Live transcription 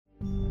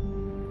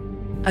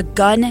a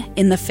gun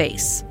in the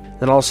face.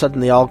 Then all of a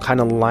sudden, they all kind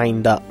of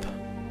lined up.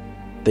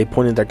 They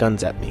pointed their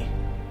guns at me.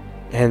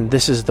 And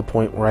this is the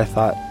point where I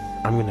thought,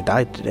 I'm going to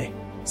die today.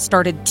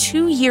 Started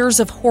 2 years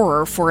of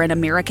horror for an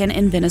American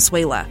in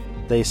Venezuela.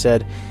 They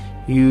said,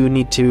 you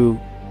need to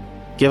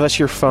give us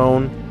your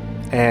phone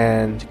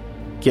and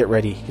get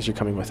ready because you're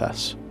coming with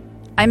us.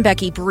 I'm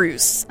Becky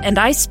Bruce, and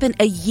I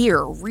spent a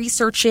year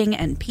researching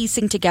and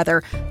piecing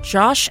together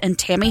Josh and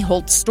Tammy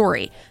Holt's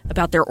story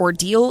about their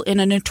ordeal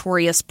in a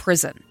notorious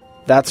prison.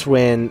 That's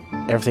when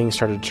everything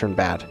started to turn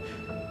bad.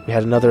 We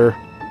had another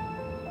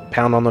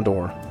pound on the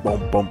door.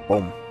 Boom, boom,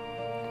 boom.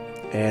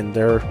 And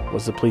there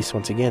was the police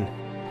once again.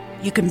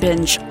 You can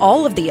binge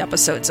all of the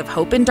episodes of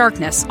Hope in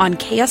Darkness on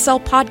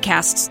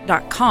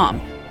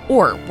KSLpodcasts.com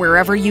or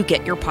wherever you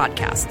get your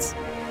podcasts.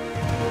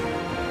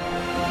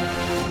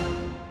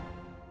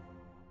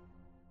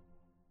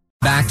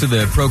 Back to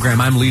the program.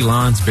 I'm Lee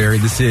Lonsberry.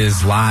 This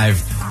is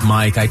Live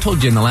Mike. I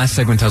told you in the last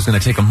segment I was going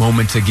to take a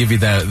moment to give you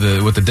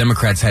what the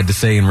Democrats had to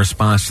say in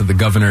response to the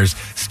governor's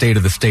State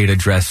of the State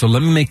address. So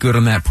let me make good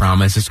on that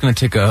promise. It's going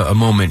to take a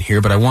moment here,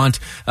 but I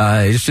want,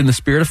 just in the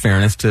spirit of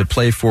fairness, to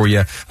play for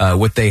you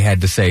what they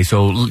had to say.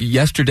 So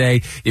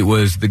yesterday, it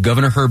was the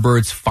Governor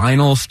Herbert's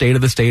final State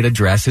of the State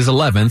address, his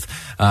 11th,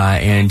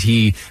 and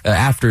he,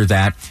 after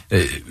that,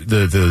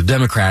 the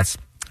Democrats,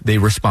 they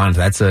respond.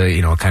 That's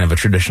kind of a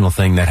traditional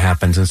thing that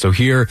happens. And so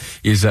here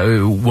is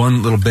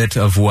one little bit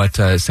of what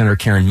Senator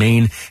Karen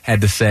Maine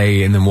had to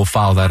say, and then we'll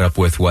follow that up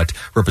with what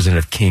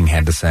Representative King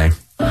had to say.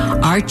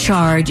 Our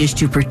charge is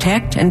to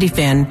protect and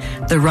defend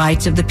the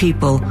rights of the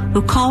people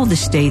who call the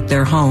state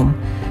their home,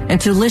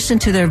 and to listen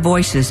to their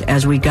voices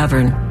as we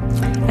govern.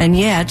 And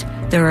yet,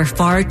 there are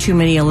far too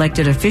many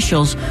elected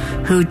officials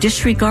who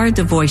disregard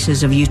the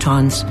voices of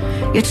Utahns.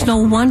 It's no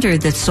wonder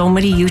that so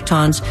many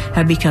Utahns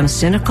have become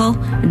cynical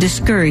and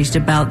discouraged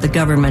about the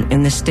government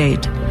in the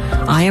state.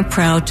 I am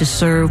proud to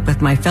serve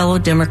with my fellow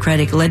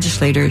Democratic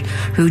legislators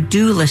who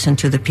do listen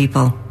to the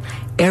people.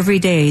 Every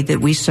day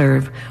that we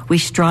serve, we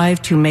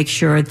strive to make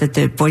sure that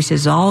the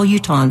voices of all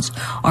Utahns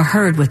are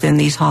heard within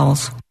these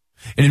halls.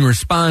 And in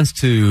response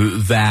to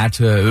that,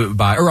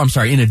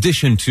 in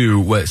addition to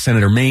what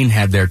Senator Maine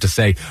had there to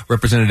say,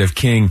 Representative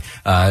King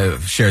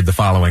shared the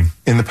following.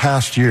 In the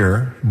past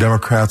year,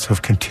 Democrats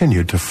have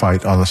continued to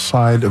fight on the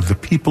side of the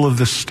people of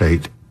this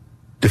state,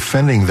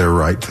 defending their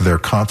right to their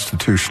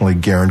constitutionally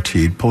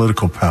guaranteed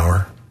political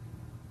power.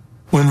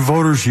 When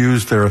voters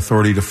used their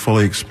authority to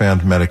fully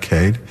expand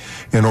Medicaid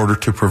in order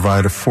to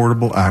provide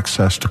affordable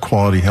access to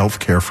quality health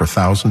care for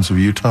thousands of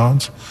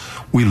Utahns,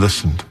 we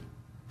listened.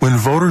 When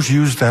voters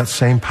used that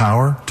same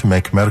power to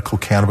make medical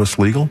cannabis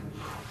legal,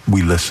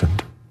 we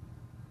listened.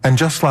 And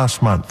just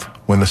last month,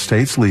 when the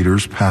state's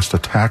leaders passed a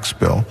tax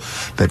bill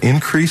that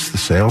increased the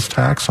sales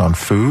tax on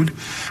food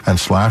and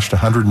slashed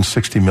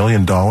 $160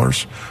 million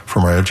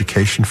from our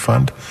education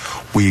fund,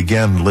 we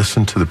again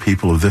listened to the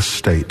people of this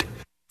state.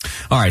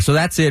 All right, so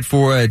that's it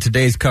for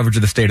today's coverage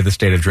of the State of the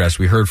State address.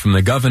 We heard from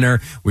the governor,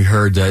 we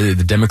heard the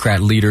Democrat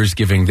leaders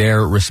giving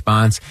their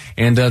response,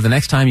 and the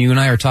next time you and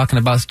I are talking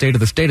about State of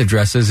the State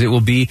addresses, it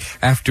will be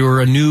after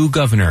a new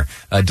governor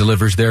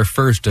delivers their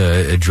first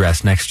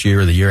address next year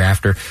or the year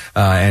after.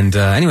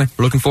 Anyway,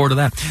 we're looking forward to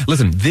that.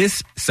 Listen,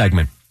 this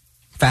segment,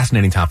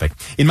 fascinating topic.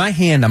 In my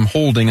hand, I'm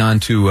holding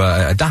on to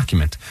a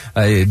document.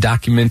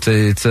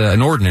 It's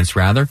an ordinance,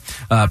 rather,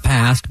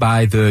 passed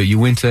by the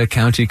Uinta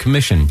County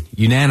Commission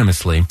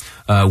unanimously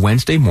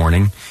Wednesday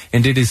morning,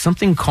 and it is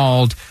something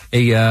called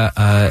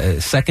a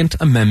Second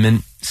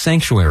Amendment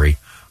Sanctuary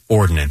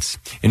Ordinance.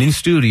 And in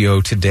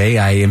studio today,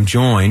 I am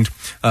joined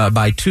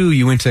by two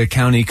Uinta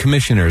County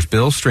Commissioners,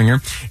 Bill Stringer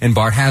and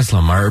Bart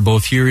Haslam, are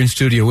both here in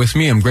studio with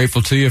me. I'm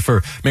grateful to you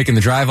for making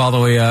the drive all the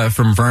way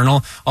from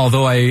Vernal,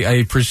 although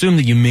I presume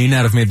that you may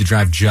not have made the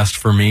drive just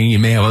for me. You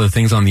may have other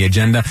things on the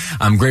agenda.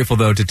 I'm grateful,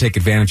 though, to take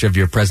advantage of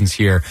your presence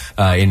here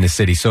in the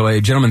city. So,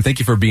 gentlemen, thank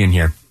you for being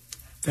here.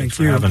 Thanks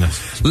for having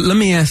us. Let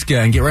me ask you,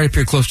 and get right up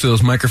here close to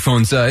those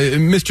microphones.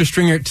 Mr.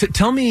 Stringer,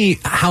 tell me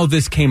how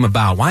this came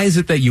about. Why is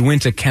it that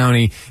Uinta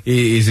County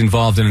is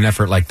involved in an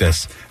effort like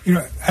this?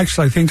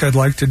 Actually, I think I'd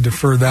like to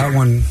defer that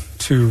one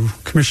to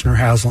Commissioner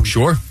Haslam.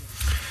 Sure.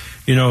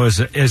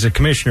 As a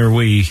commissioner,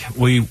 we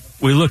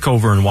look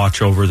over and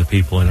watch over the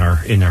people in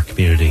our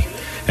community.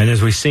 And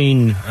as we've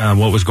seen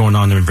what was going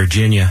on in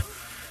Virginia,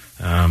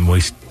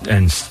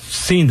 and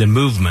seeing the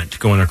movement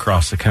going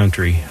across the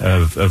country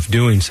of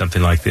doing something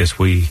like this,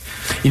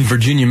 in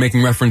Virginia,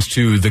 making reference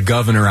to the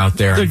governor out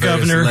there, the and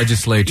governor,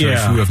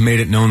 legislators who have made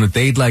it known that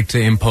they'd like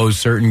to impose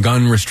certain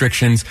gun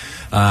restrictions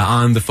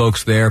on the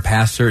folks there,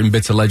 pass certain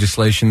bits of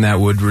legislation that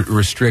would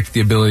restrict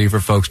the ability for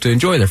folks to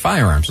enjoy their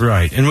firearms.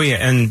 Right,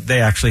 and they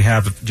actually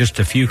have just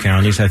a few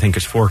counties. I think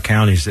it's 4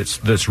 counties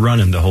that's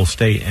running the whole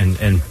state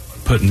and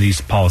putting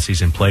these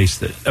policies in place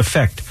that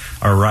affect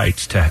our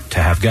rights to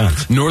have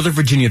guns. Northern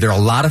Virginia, there are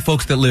a lot of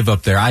folks that live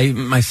up there. I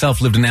myself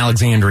lived in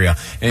Alexandria,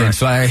 and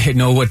so I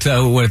know what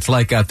it's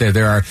like out there.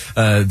 There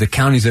are the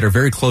counties that are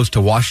very close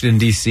to Washington,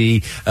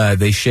 D.C.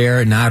 They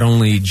share not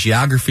only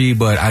geography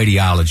but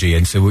ideology.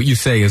 And so what you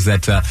say is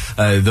that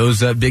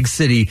those big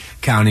city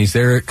counties,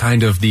 they're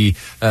kind of the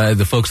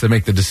folks that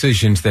make the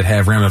decisions that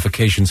have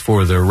ramifications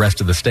for the rest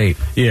of the state.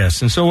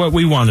 Yes, and so what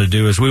we want to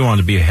do is we want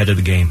to be ahead of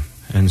the game.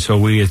 And so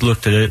we had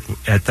looked at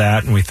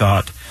that, and we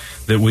thought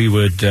that we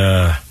would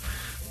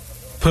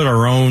put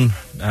our own,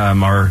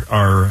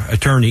 our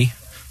attorney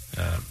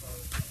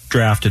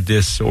drafted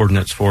this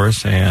ordinance for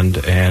us,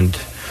 and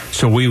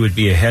so we would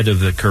be ahead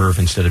of the curve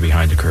instead of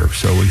behind the curve.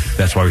 So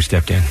that's why we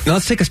stepped in. Now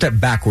let's take a step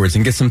backwards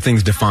and get some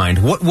things defined.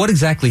 What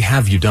exactly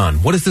have you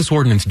done? What does this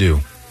ordinance do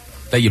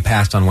that you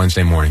passed on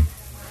Wednesday morning?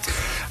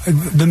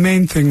 The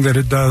main thing that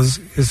it does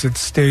is it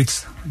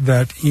states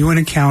that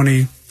Uintah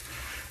County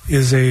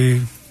is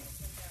a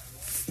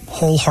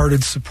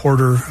wholehearted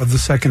supporter of the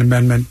Second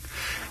Amendment,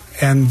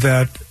 and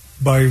that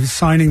by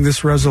signing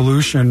this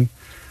resolution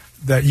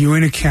that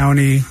Uintah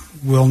County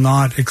will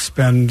not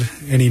expend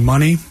any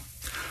money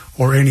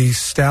or any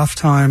staff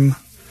time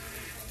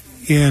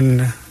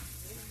in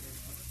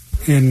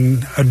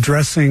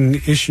addressing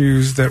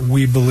issues that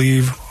we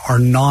believe are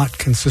not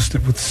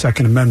consistent with the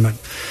Second Amendment.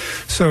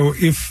 So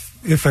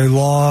if a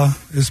law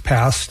is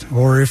passed,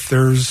 or if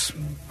there's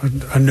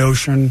a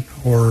notion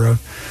or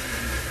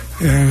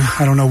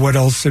I don't know what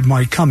else it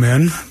might come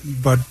in,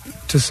 but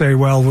to say,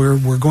 well,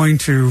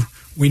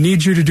 we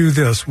need you to do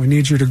this, we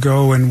need you to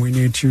go and we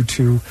need you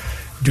to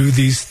do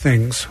these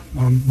things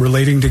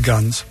relating to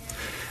guns,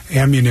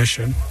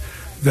 ammunition,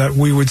 that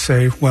we would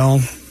say, well,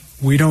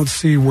 we don't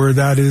see where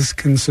that is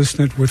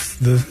consistent with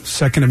the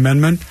Second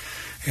Amendment,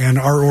 and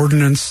our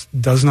ordinance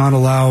does not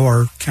allow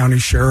our county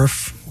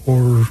sheriff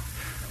or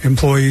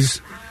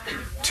employees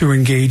to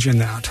engage in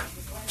that.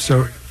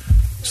 So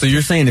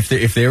you're saying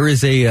if there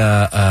is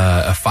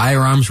a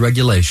firearms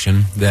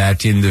regulation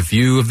that, in the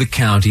view of the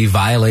county,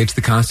 violates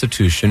the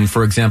Constitution,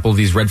 for example,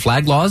 these red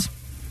flag laws?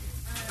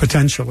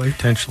 Potentially.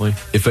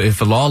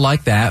 If a law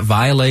like that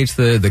violates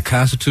the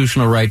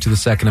constitutional right to the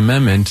Second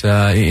Amendment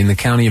in the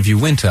county of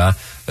Uintah,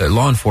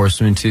 law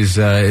enforcement is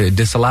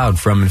disallowed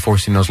from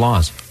enforcing those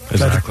laws.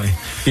 Exactly.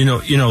 You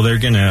know, they're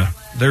gonna.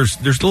 There's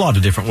a lot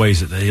of different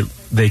ways that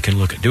they can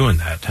look at doing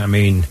that. I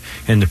mean,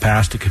 in the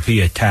past, it could be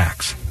a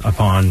tax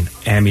upon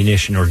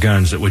ammunition or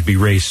guns that would be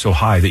raised so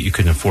high that you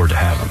couldn't afford to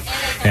have them,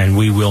 and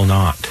we will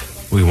not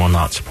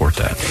support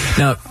that.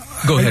 Now,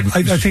 go ahead.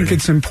 I think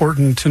it's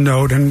important to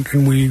note, and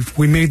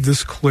we made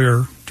this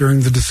clear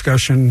during the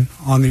discussion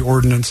on the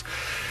ordinance,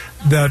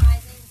 that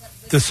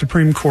the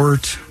Supreme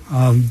Court,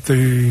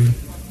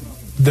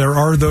 there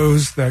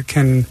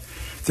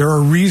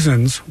are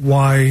reasons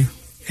why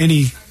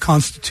any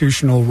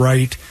constitutional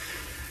right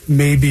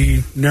may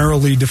be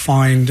narrowly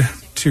defined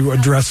to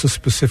address a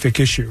specific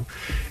issue.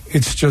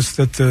 It's just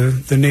that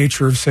the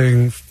nature of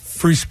saying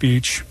free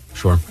speech,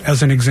 sure,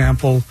 as an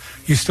example,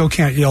 you still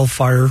can't yell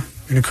fire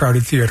in a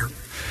crowded theater.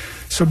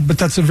 So, but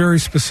that's a very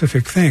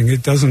specific thing.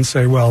 It doesn't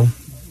say, well,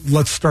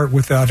 let's start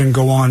with that and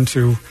go on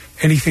to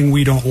anything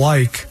we don't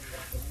like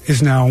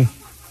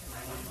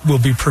will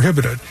be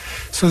prohibited.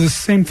 So the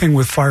same thing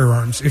with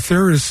firearms. If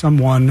there is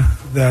someone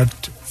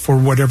that, for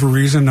whatever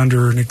reason,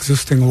 under an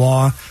existing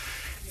law,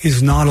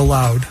 is not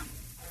allowed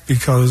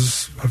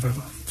because of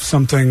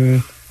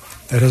something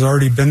that has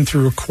already been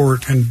through a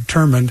court and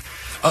determined.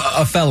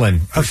 A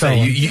felon.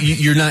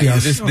 You're not.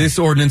 Yes. This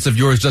ordinance of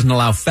yours doesn't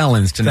allow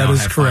felons to now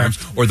have firearms,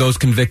 or those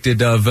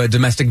convicted of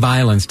domestic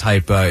violence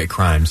type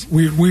crimes.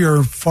 We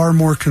are far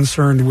more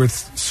concerned with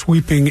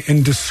sweeping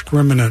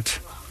indiscriminate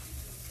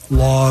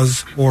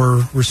laws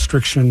or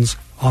restrictions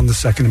on the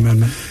Second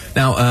Amendment.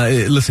 Now,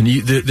 listen,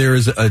 there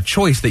is a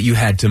choice that you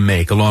had to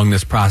make along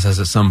this process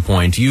at some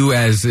point. You,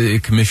 as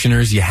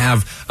commissioners, you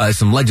have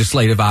some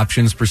legislative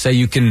options. Per se,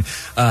 you can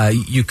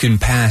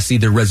pass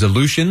either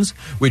resolutions,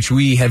 which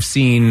we have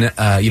seen,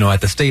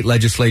 at the state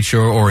legislature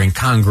or in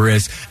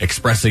Congress,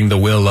 expressing the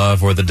will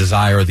of or the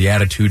desire or the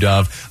attitude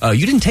of.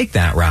 You didn't take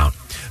that route.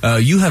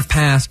 You have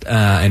passed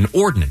an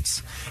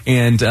ordinance.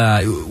 And,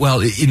 I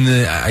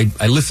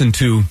listened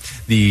to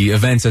the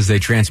events as they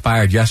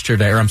transpired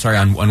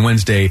on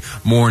Wednesday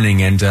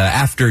morning, and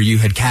after you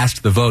had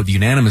cast the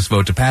unanimous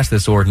vote to pass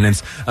this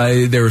ordinance,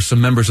 there were some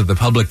members of the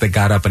public that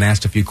got up and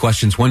asked a few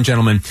questions. One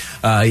gentleman,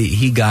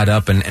 he got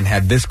up and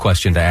had this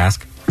question to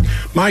ask.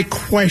 My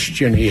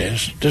question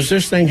is, does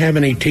this thing have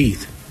any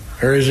teeth?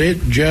 Or is it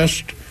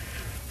just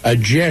a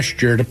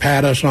gesture to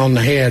pat us on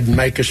the head and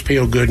make us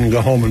feel good and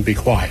go home and be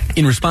quiet?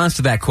 In response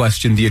to that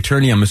question, the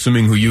attorney, I'm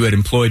assuming who you had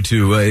employed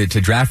to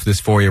draft this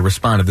for you,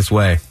 responded this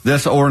way.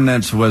 This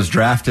ordinance was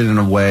drafted in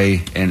a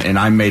way, and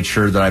I made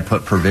sure that I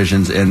put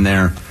provisions in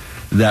there,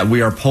 that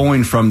we are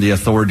pulling from the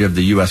authority of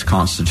the U.S.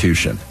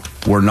 Constitution.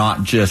 We're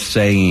not just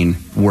saying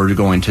we're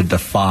going to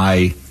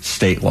defy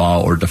state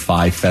law or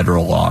defy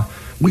federal law.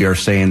 We are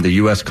saying the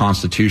U.S.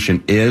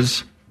 Constitution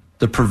is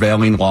the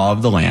prevailing law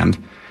of the land,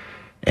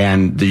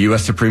 And the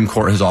U.S. Supreme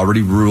Court has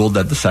already ruled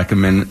that the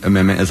Second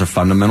Amendment is a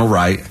fundamental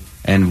right,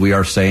 and we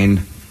are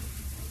saying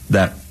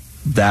that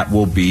that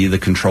will be the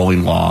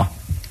controlling law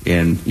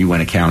in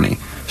Uintah County.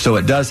 So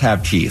it does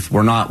have teeth.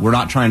 We're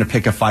not trying to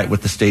pick a fight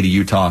with the state of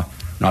Utah.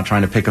 We're not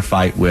trying to pick a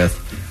fight with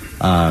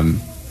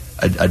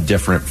a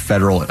different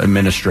federal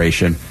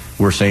administration.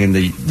 We're saying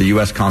the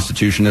U.S.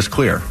 Constitution is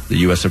clear. The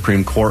U.S.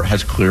 Supreme Court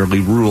has clearly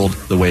ruled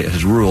the way it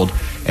has ruled,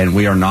 and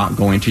we are not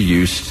going to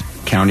use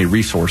county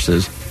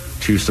resources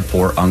to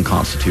support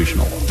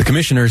unconstitutional. The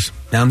commissioners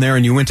down there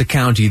in Uintah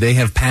County, they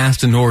have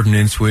passed an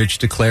ordinance which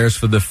declares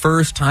for the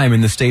first time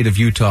in the state of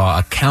Utah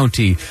a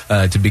county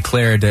to be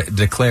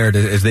declared,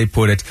 as they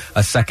put it,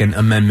 a Second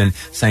Amendment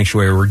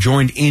sanctuary. We're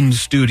joined in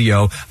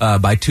studio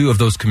by two of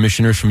those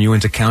commissioners from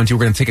Uintah County.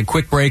 We're going to take a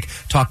quick break,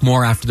 talk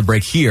more after the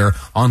break here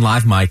on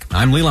Live Mike.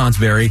 I'm Lee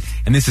Lonsberry,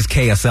 and this is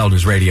KSL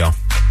News Radio.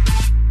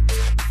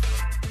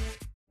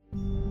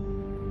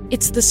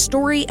 It's the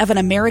story of an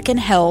American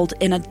held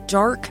in a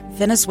dark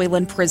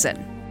Venezuelan prison.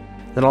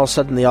 Then all of a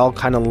sudden they all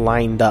kind of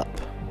lined up.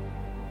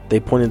 They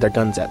pointed their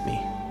guns at me.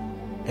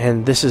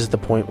 And this is the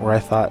point where I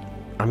thought,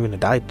 I'm going to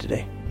die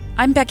today.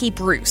 I'm Becky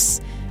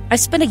Bruce. I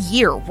spent a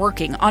year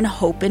working on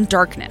Hope in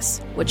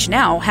Darkness, which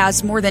now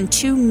has more than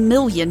 2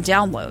 million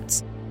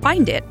downloads.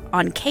 Find it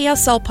on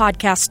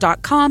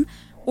kslpodcast.com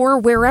or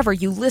wherever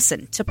you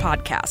listen to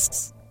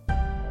podcasts.